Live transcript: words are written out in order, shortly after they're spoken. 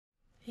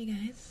Hey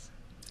guys,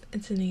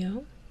 it's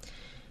Inigo,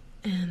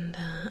 and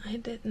I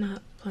did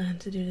not plan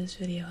to do this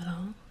video at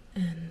all,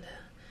 and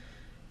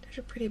there's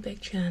a pretty big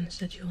chance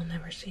that you will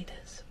never see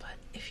this, but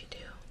if you do,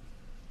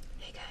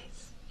 hey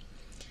guys.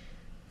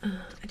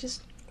 I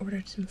just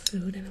ordered some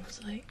food and I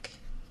was like,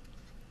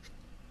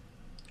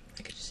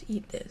 I could just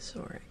eat this,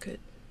 or I could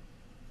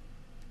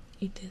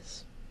eat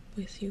this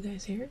with you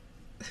guys here,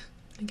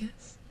 I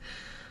guess.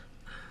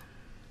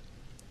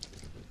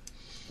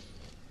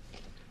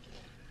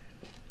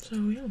 So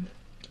yeah, I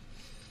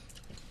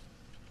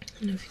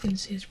don't know if you can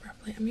see this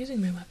properly. I'm using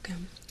my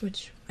webcam,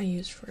 which I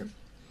used for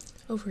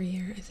over a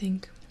year, I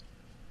think,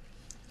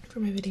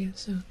 for my videos.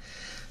 So,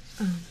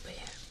 but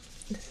yeah,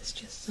 this is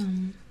just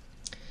some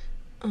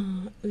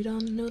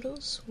udon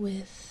noodles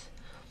with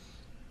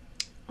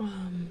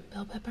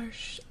bell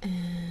peppers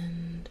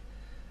and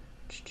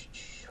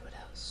what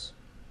else?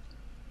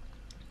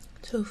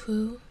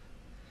 Tofu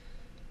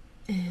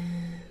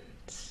and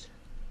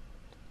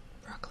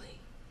broccoli.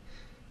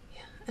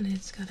 And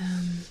it's got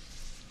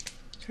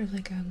sort of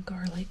like a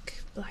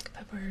garlic black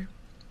pepper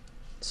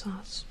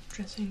sauce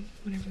dressing,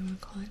 whatever you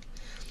want to call it,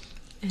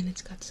 and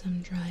it's got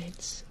some dried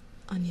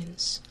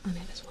onions on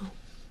it as well.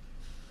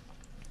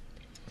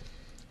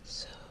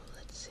 So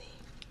let's see.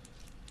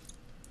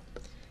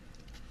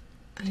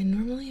 I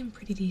normally am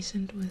pretty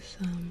decent with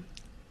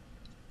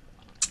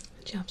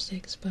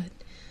chopsticks, but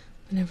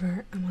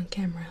whenever I'm on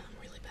camera I'm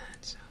really bad,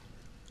 so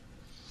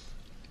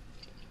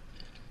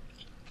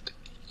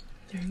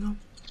there you go.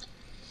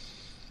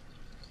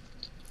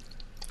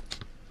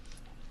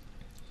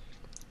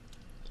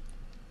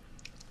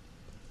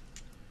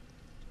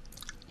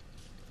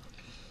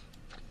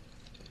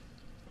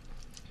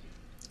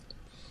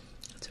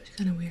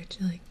 Kind of weird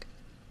to like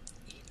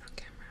eat on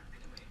camera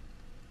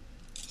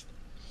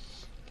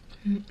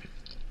anyway.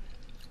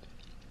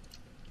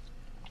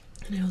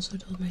 And I also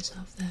told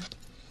myself that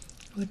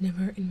I would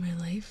never in my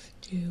life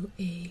do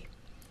a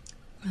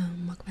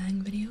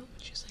mukbang video,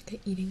 which is like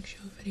an eating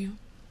show video,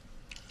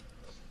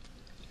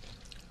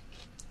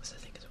 because I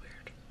think it's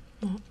weird.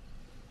 Well,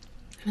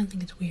 I don't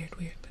think it's weird,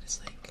 but it's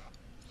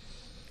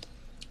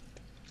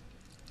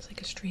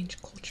like a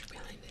strange culture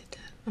behind it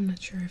that I'm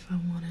not sure if I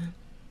want to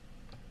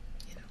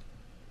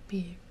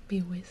be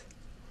with.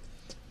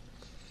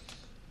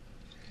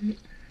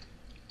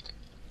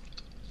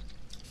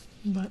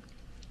 But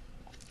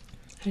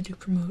I do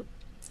promote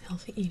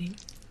healthy eating,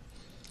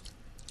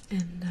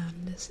 and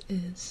this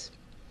is,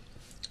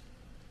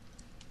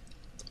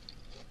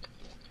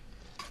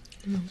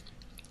 me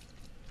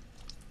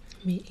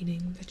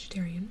eating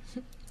vegetarian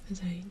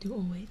as I do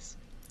always.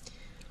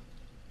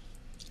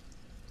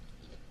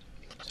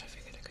 So I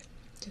figured I could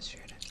just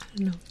share that. I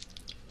don't know,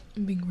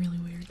 I'm being really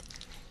weird.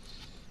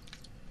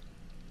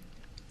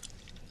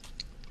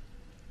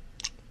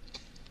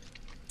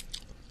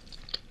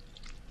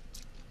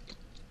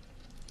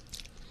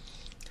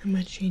 I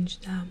might change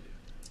the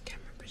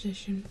camera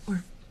position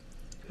or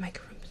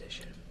microphone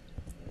position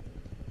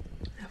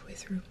halfway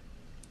through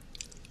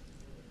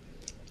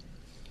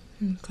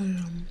and cut it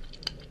on.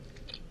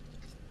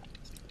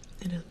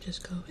 And it'll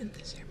just go in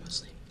this here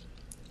mostly.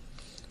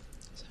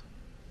 So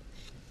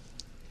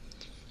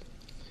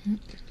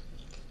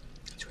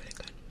it's really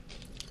good.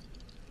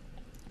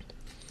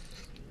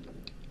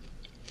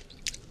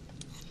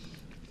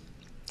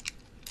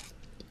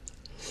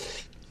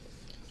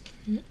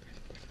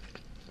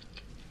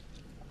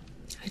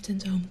 I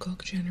tend to home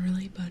cook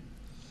generally, but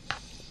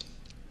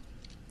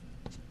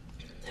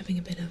having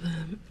a bit of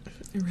a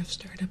rough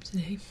start up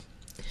today,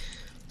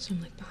 so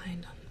I'm like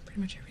behind on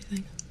pretty much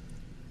everything.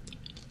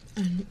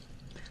 And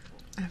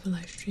I have a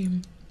live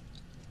stream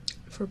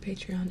for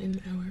Patreon in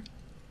an hour,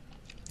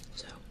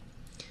 so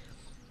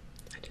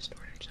I just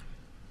ordered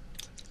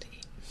something to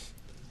eat.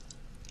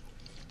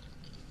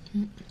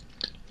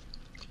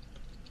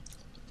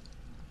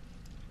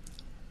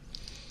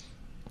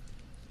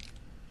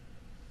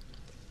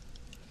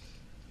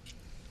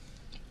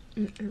 I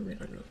really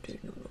love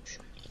these noodles.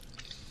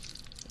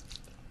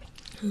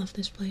 I love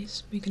this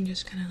place. You can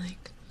just kind of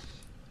like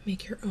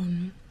make your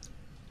own,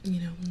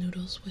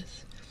 noodles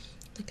with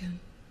like a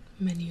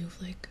menu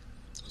of like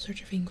all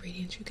sorts of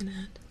ingredients you can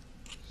add.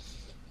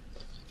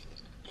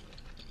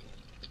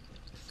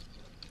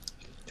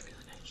 It's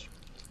really nice,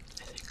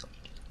 I think.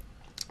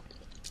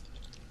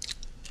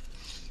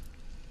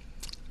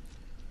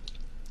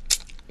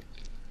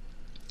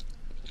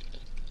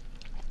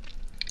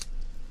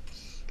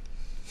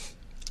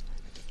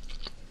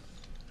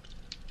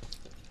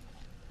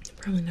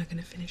 Probably not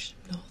gonna finish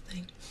the whole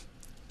thing.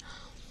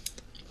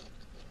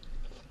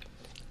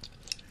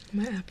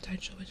 My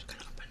appetite's always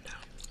kind of up and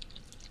down.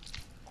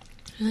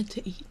 I like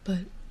to eat, but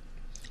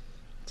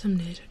some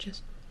days I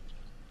just,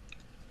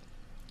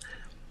 I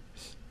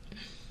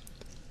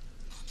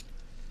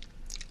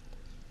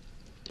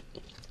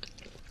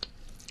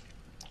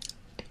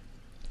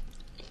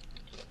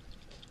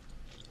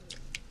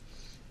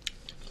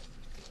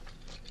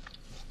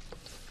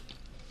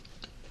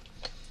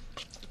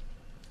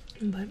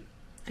don't know. But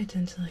I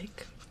tend to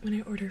like, when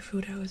I order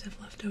food, I always have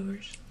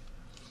leftovers.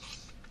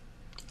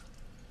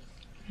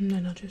 and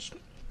then I'll just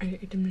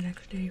eat them the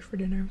next day for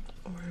dinner,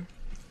 or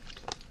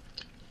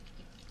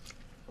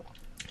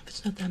if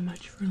it's not that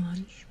much, for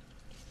lunch.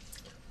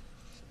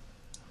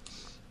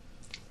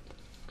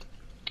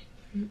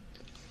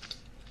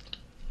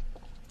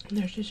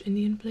 There's this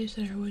Indian place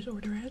that I always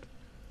order at,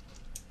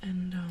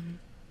 and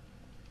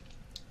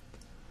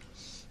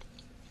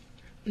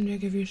they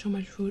give you so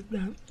much food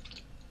that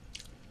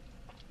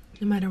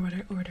no matter what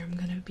I order, I'm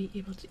gonna be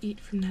able to eat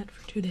from that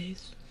for 2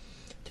 days,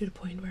 to the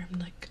point where I'm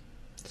like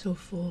so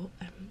full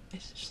I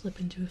slip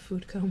into a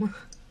food coma.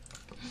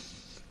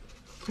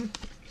 So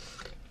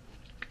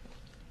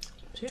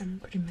yeah, I'm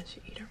a pretty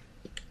messy eater.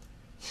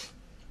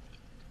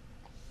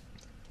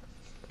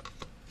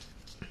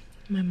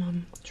 My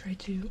mom tried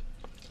to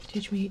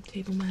teach me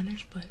table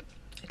manners, but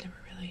it never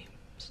really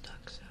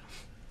stuck, so.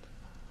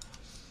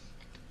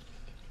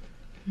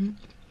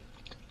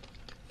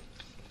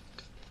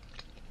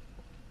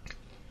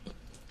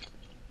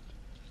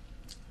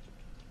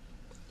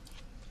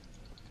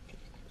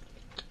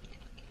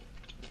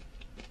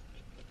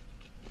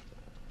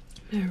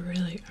 I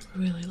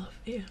really love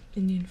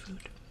Indian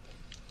food.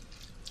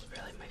 It's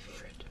really my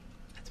favorite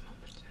at the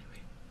moment,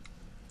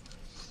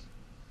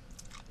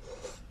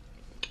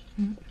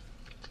 anyway.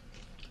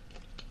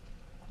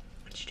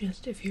 It's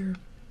just, if you're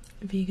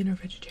vegan or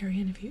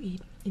vegetarian, if you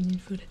eat Indian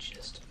food, it's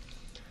just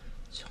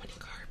so many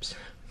carbs.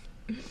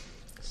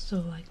 So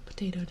like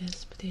potato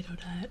this, potato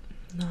that,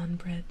 naan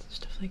bread,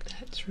 stuff like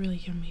that. It's really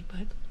yummy,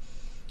 but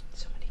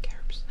so many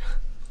carbs.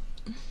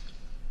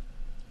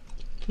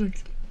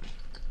 Which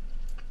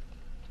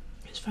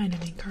is fine. I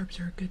mean, carbs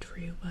are good for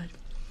you, but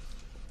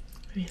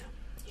you know,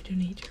 you do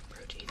need your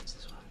proteins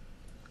as well.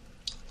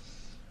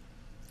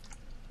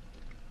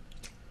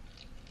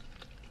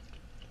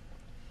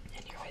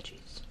 And your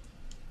veggies.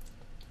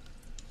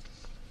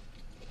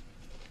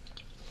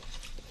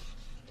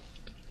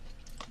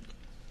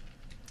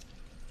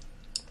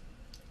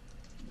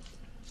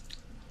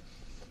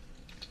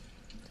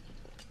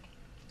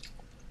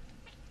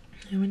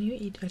 And when you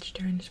eat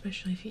vegetarian,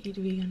 especially if you eat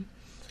vegan,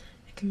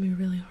 it can be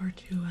really hard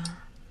to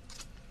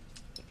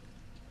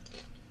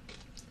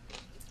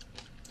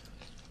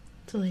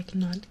like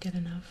not get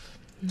enough,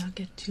 not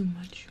get too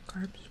much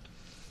carbs,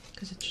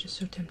 because it's just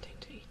so tempting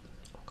to eat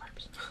all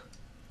carbs.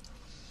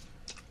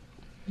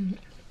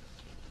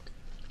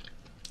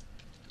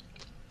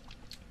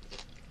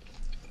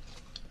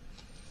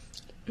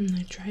 And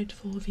I tried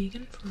full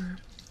vegan for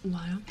a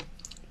while,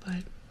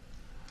 but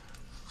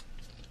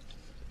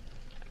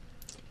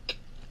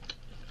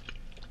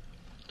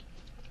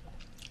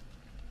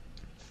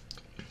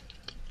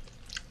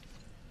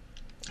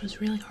it was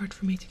really hard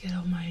for me to get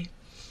all my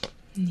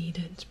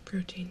needed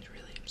proteins,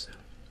 really. So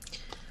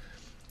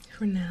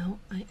for now,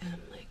 I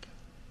am like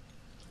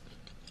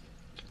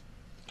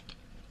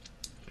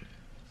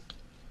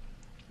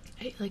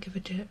I eat like a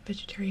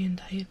vegetarian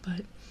diet,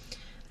 but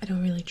I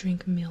don't really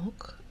drink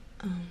milk.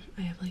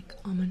 I have like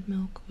almond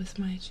milk with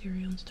my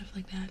cereal and stuff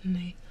like that, and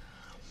I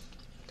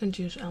tend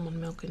to use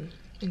almond milk in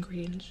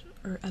ingredients,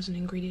 or as an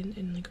ingredient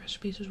in like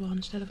recipes as well,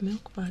 instead of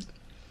milk. But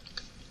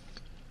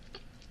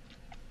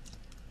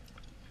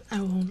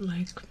I won't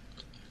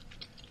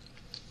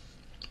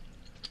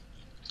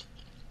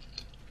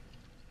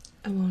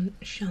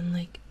shun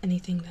like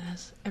everything that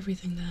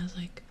has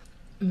like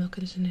milk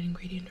as an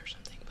ingredient or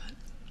something, but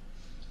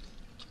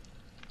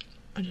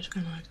I just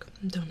kind of like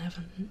don't have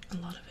a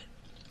lot of it.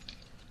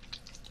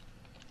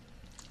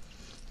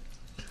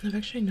 I've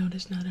actually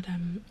noticed now that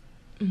I'm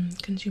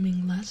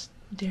consuming less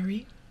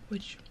dairy,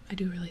 which I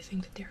do really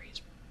think that dairy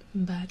is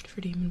bad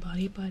for the human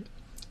body, but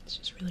it's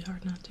just really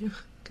hard not to,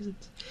 because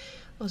it's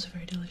also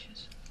very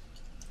delicious.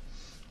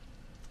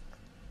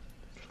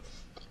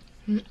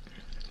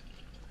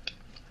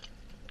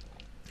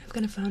 I've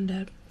kind of found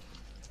that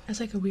it's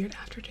like a weird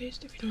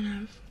aftertaste if you don't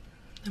have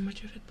that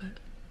much of it, but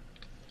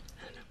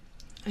I don't know.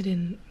 I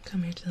didn't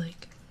come here to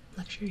like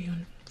lecture you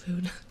on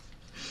food.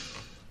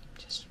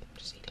 just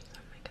eating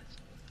them, I guess.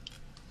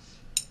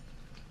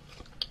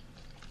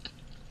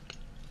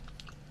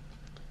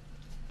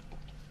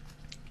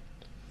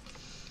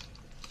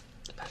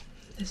 But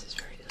this is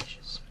very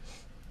delicious.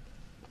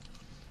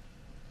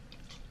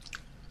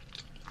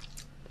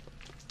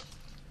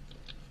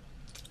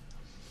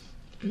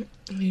 I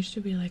used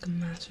to be like a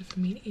massive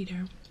meat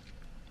eater.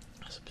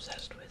 I was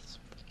obsessed with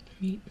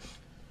meat.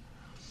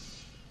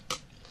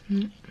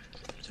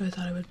 So I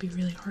thought it would be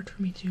really hard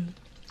for me to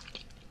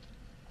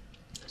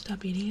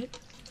stop eating it,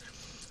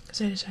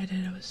 because I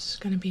decided I was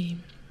gonna be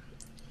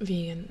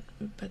vegan,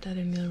 but that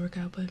didn't really work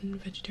out, but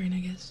vegetarian,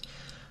 I guess,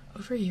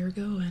 over a year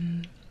ago,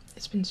 and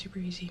it's been super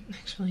easy,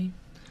 actually.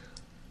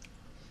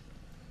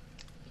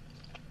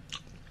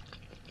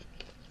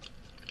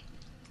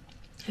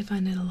 I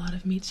find that a lot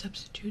of meat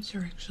substitutes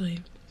are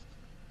actually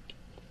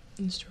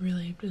just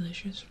really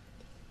delicious.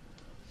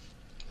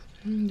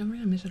 Don't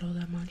really miss it all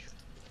that much.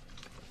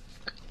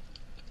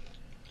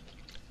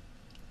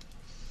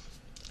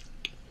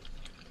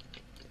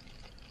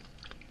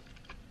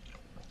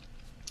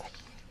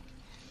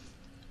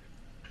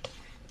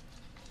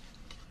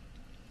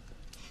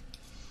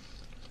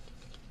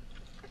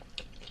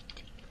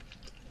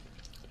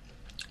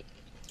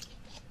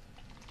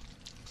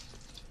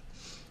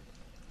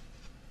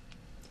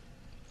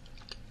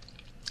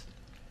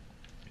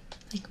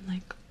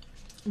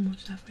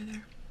 almost halfway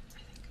there,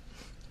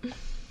 I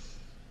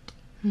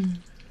think.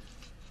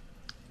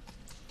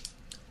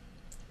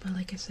 But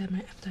like I said, my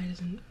appetite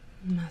isn't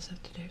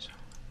massive today, so.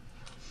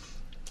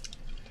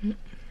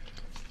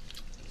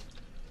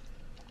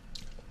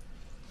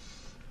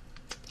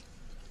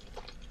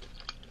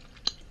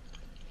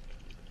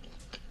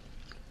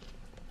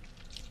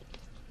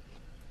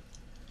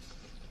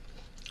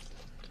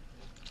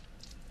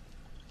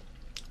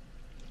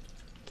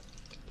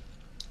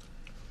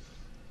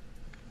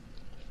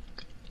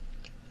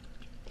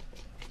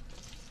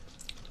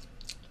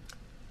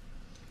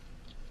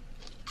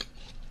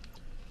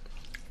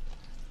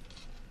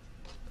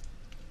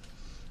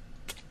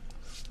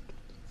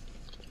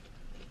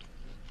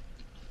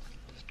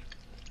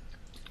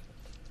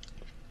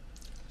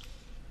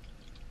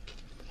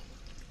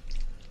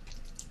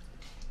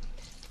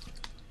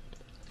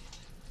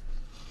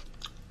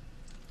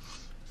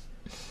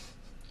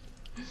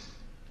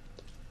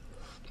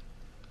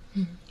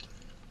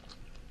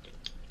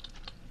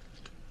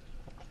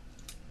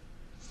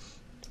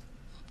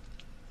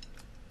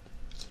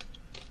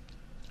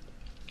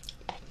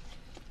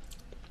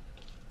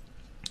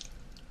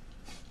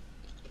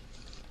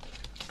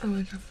 I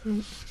like a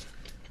fruit.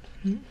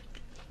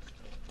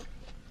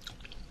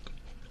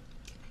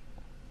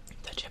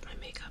 Touch up my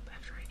makeup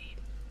after I eat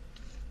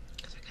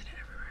because I get it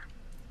everywhere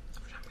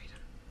for some reason.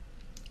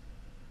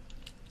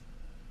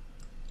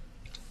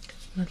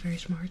 I'm not very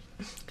smart,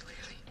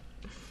 clearly.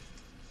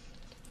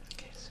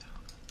 Okay, so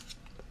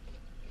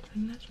I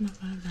think that's enough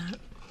out of that.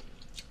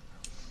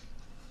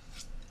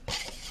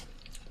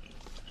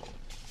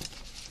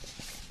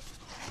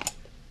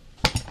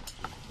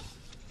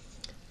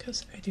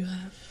 Because I do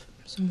have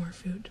some more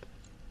food.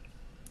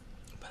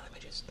 But let me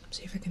just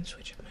see if I can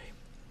switch up my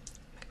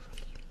microphone.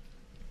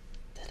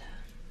 Ta-da!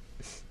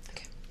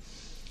 Okay.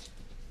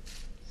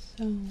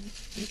 So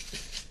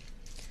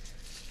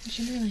I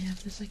shouldn't really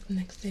have this like the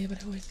next day,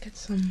 but I always get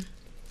some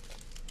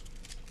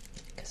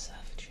cassava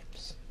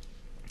chips.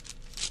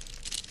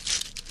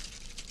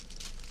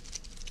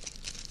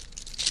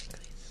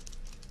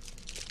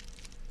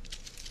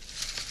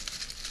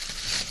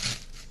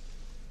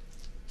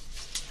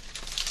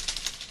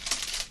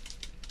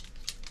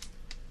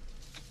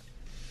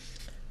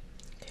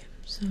 Okay,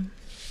 so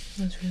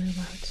that's really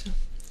loud. So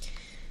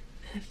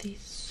I have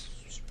these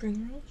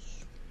spring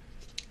rolls,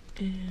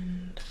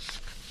 and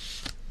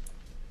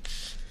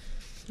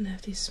I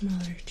have these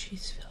smaller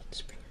cheese-filled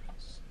spring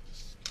rolls.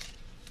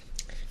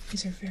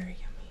 These are very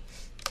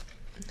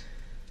yummy.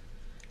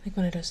 Like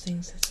one of those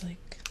things that's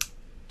like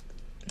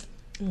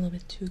a little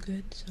bit too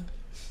good, so anyway.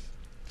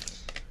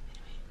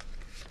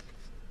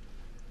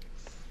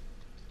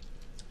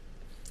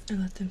 I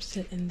let them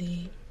sit in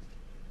the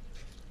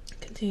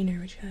container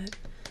which had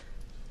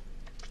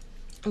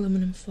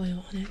aluminum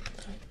foil on it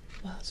for a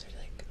while, so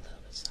they're like a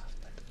little bit soft,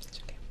 but it's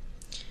okay.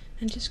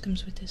 And it just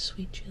comes with this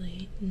sweet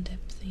chili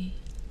dip thingy.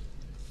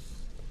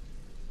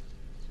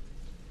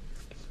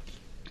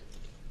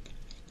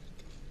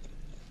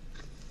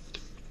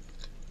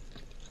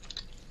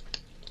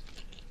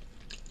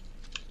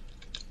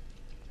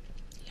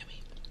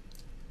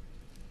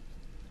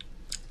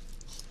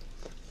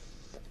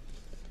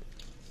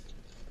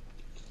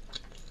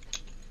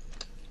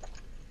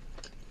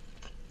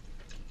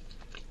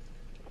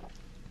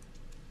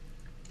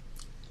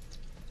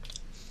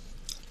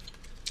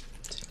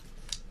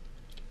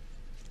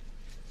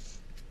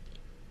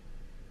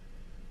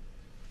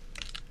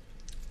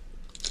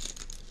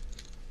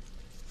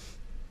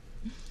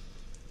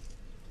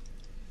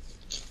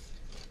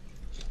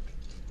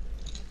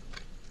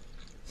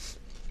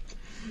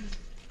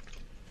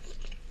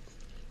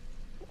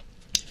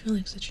 I feel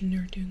like such a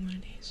nerd doing one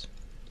of these.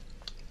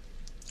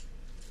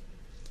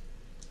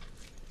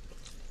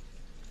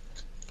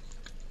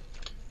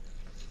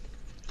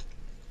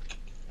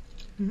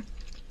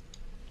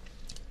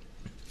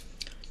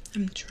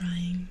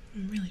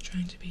 I'm really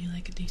trying to be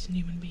like a decent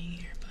human being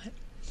here, but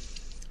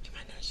you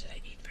might notice that I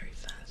eat very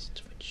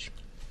fast, which,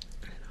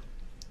 I don't know.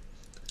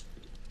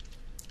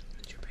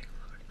 I'm jumping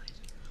all over the place.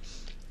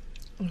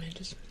 Oh,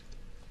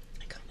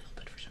 I can't help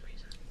it for some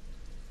reason.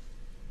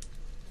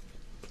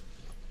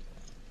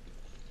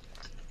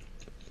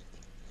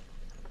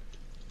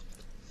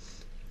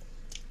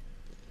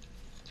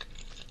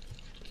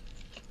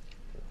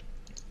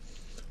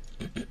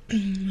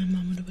 My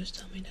mom would always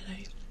tell me that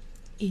I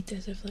eat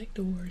as if like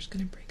the war is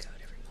gonna break out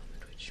every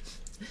moment, which is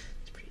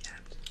pretty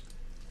apt.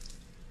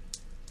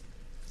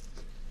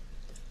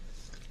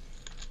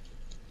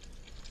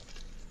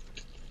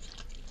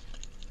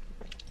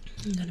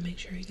 You gotta make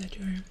sure you got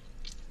your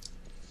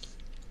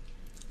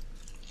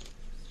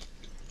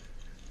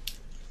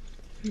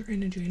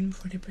energy in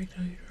before they break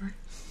down your door.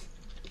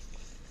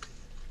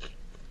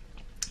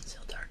 It's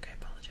still dark, I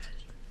apologize.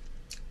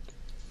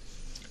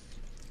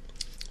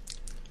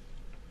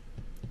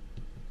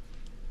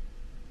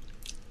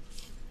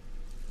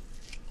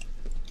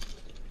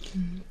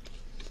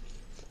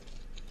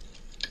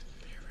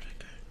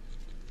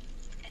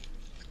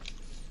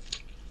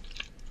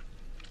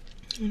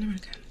 I wonder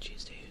what kind of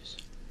cheese to use.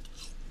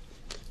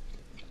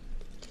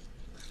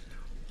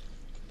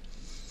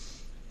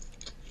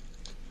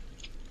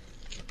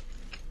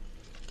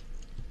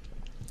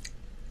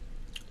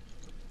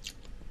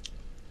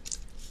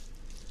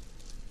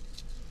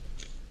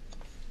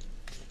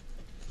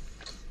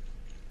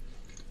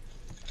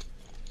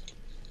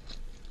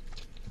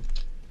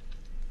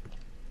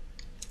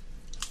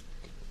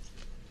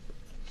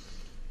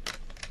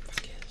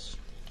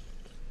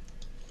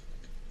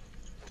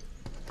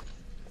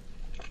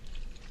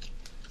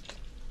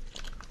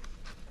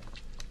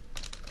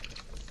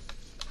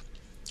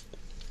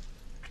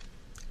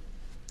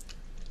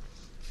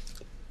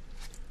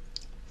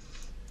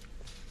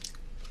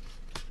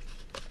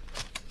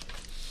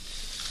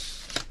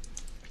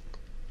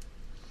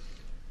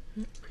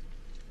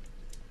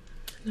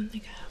 don't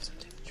think I have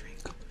something to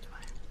drink. Do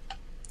I? I'm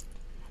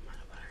out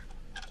of butter.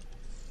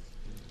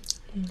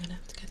 I'm gonna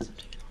have to get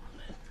something in a little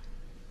bit.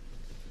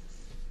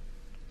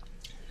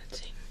 Let's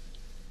see.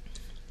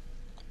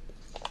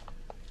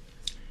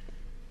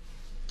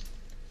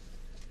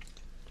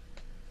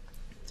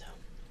 So,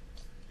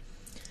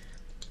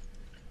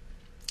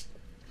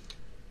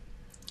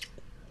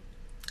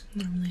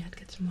 normally I'd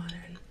get some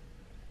water and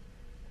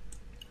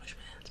wash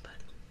my hands, but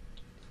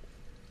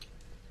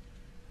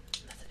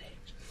not today.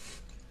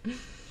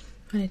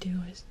 What I do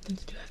always tend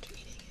to do after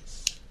eating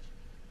is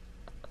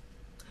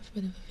have a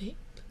bit of a vape.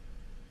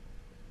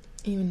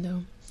 Even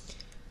though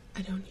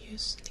I don't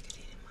use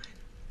nicotine in mine.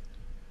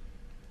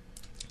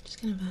 Just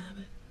kind of a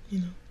habit, you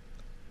know.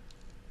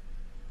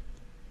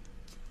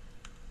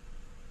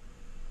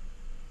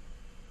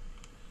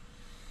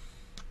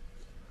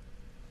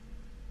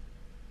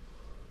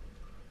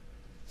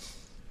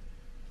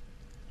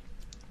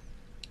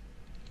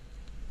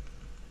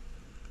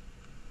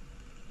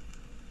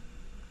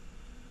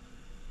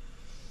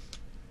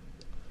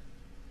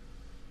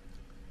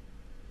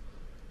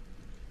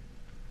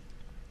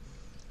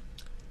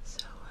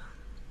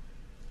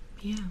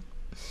 Yeah,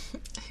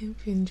 I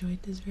hope you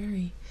enjoyed this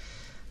very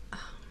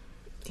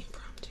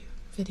impromptu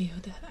video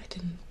that I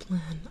didn't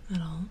plan at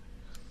all.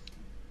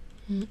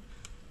 I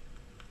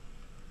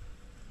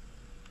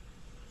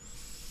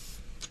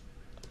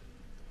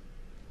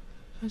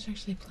was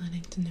actually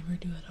planning to never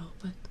do it all,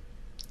 but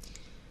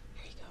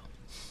here you go.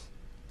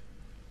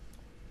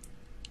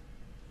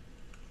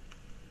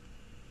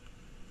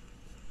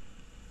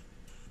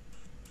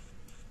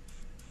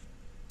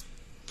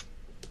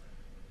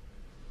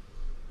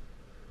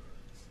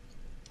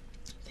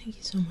 Thank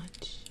you so much